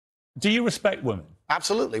Do you respect women?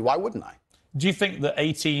 Absolutely. Why wouldn't I? Do you think that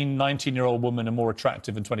 18, 19-year-old women are more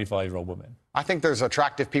attractive than 25-year-old women? I think there's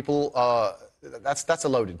attractive people. That's a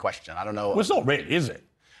loaded question. I don't know. Well, it's not really, is it?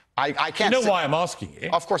 I can't. You know why I'm asking you?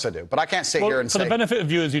 Of course I do, but I can't sit here and say... For the benefit of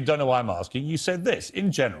viewers who don't know why I'm asking, you said this.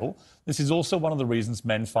 In general, this is also one of the reasons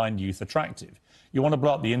men find youth attractive. You want to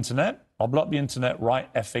blow up the internet? I'll blow up the internet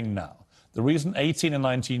right effing now. The reason 18 and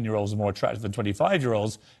 19-year-olds are more attractive than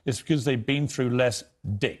 25-year-olds is because they've been through less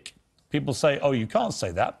dick. People say, oh, you can't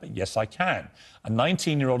say that, but yes, I can. A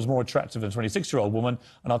 19-year-old is more attractive than a 26-year-old woman,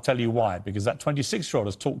 and I'll tell you why. Because that 26-year-old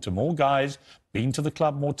has talked to more guys, been to the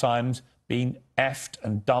club more times, been effed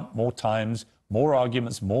and dumped more times, more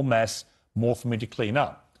arguments, more mess, more for me to clean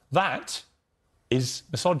up. That is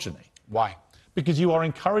misogyny. Why? Because you are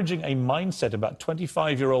encouraging a mindset about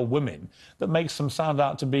 25-year-old women that makes them sound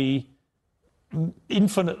out to be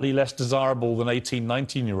infinitely less desirable than 18,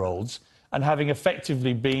 19-year-olds and having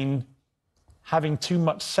effectively been having too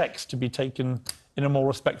much sex to be taken in a more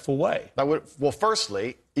respectful way. Well,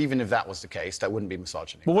 firstly, even if that was the case, that wouldn't be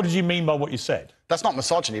misogyny. Well, what did you mean by what you said? That's not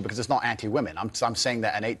misogyny because it's not anti-women. I'm saying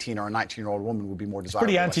that an 18 or a 19-year-old woman would be more desirable.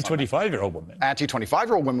 It's pretty anti-25-year-old women.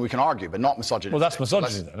 Anti-25-year-old women we can argue, but not misogyny. Well, that's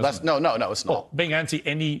misogyny then, isn't it? No, it's not. Well, being anti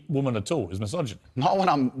any woman at all is misogyny. Not when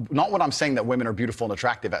I'm saying that women are beautiful and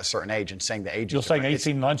attractive at a certain age and saying the age You're is saying different.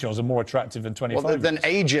 18, 19-year-olds are more attractive than 25. Well, than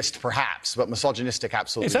ageist, perhaps, but misogynistic,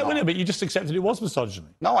 absolutely is that not. But you just accepted it was misogyny.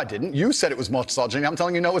 No, I didn't. You said it was misogyny. I'm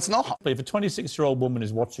telling you, no, it's not. If a 26-year-old woman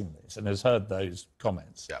is watching this and has heard those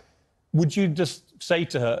comments, yeah, would you just say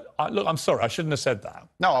to her, look, I'm sorry, I shouldn't have said that?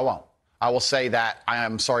 No, I won't. I will say that I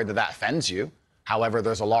am sorry that that offends you. However,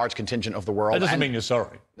 there's a large contingent of the world... That doesn't mean you're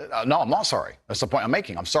sorry. No, I'm not sorry. That's the point I'm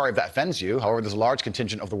making. I'm sorry if that offends you. However, there's a large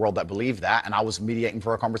contingent of the world that believe that, and I was mediating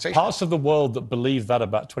for a conversation. Parts of the world that believe that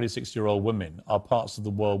about 26-year-old women are parts of the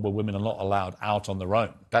world where women are not allowed out on their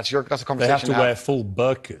own. That's a conversation. They have to wear full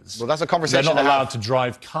burqas. Well, that's a conversation. They're not allowed to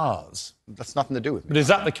drive cars. That's nothing to do with me. But is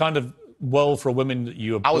that the kind of world for a woman that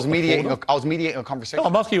you... I was mediating a conversation. No,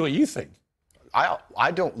 I'm asking you what you think.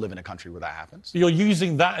 I don't live in a country where that happens. You're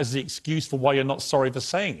using that as the excuse for why you're not sorry for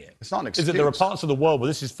saying it. It's not an excuse. Is that there are parts of the world where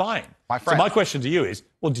this is fine. My friend. So my question to you is,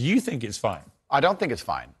 well, do you think it's fine? I don't think it's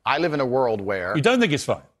fine. I live in a world where... You don't think it's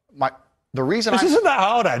fine? The reason This isn't that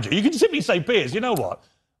hard, Andrew. You can simply say, Piers, you know what?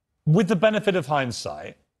 With the benefit of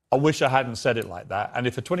hindsight, I wish I hadn't said it like that. And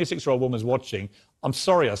if a 26-year-old woman's watching, I'm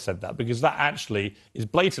sorry I said that, because that actually is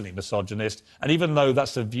blatantly misogynist. And even though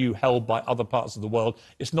that's a view held by other parts of the world,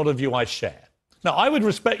 it's not a view I share. Now, I would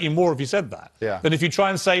respect you more if you said that than if you try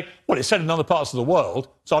and say, well, it's said in other parts of the world,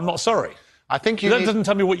 so I'm not sorry. I think that doesn't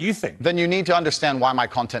tell me what you think. Then you need to understand why my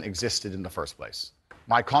content existed in the first place.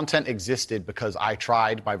 My content existed because I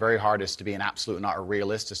tried my very hardest to be an absolute and utter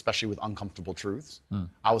realist, especially with uncomfortable truths.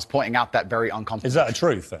 I was pointing out that very uncomfortable... Is that a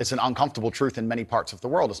truth? It's an uncomfortable truth in many parts of the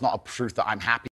world. It's not a truth that I'm happy